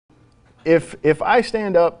if I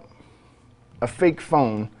stand up a fake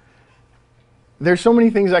phone, there's so many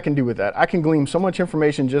things I can do with that. I can glean so much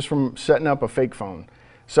information just from setting up a fake phone.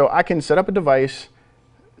 So I can set up a device,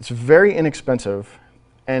 it's very inexpensive,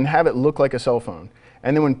 and have it look like a cell phone.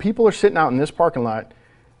 And then when people are sitting out in this parking lot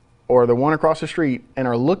or the one across the street and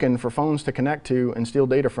are looking for phones to connect to and steal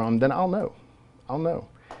data from, then I'll know. I'll know.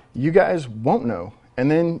 You guys won't know. And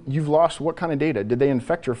then you've lost what kind of data? Did they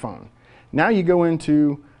infect your phone? Now you go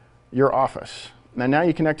into your office. Now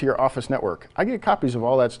you connect to your office network. I get copies of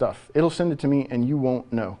all that stuff. It'll send it to me and you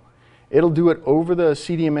won't know. It'll do it over the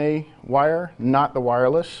CDMA wire, not the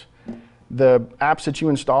wireless. The apps that you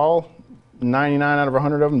install, 99 out of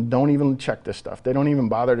 100 of them don't even check this stuff. They don't even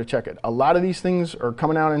bother to check it. A lot of these things are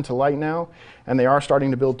coming out into light now, and they are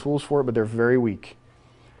starting to build tools for it, but they're very weak.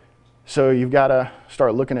 So you've got to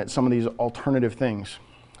start looking at some of these alternative things.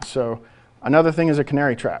 So another thing is a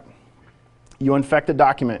canary trap. You infect a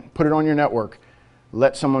document, put it on your network,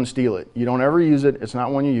 let someone steal it. You don't ever use it. It's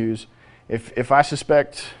not one you use. If I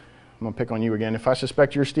suspect, I'm going to pick on you again, if I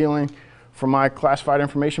suspect you're stealing from my classified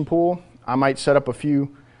information pool, I might set up a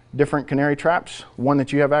few different canary traps, one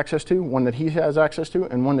that you have access to, one that he has access to,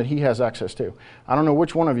 and one that he has access to. I don't know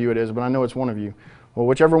which one of you it is, but I know it's one of you. Well,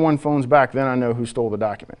 whichever one phones back, then I know who stole the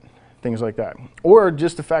document. Things like that. Or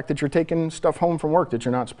just the fact that you're taking stuff home from work that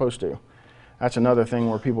you're not supposed to. That's another thing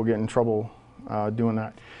where people get in trouble doing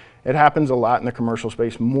that. It happens a lot in the commercial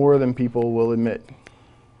space, more than people will admit,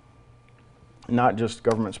 not just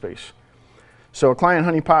government space. So a client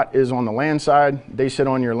honeypot is on the LAN side. They sit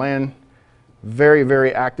on your LAN. Very,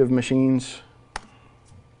 very active machines.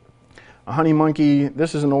 A honey monkey,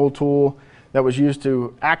 this is an old tool that was used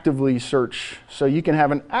to actively search. So you can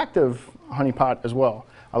have an active honeypot as well.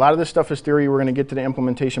 A lot of this stuff is theory. We're going to get to the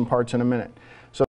implementation parts in a minute.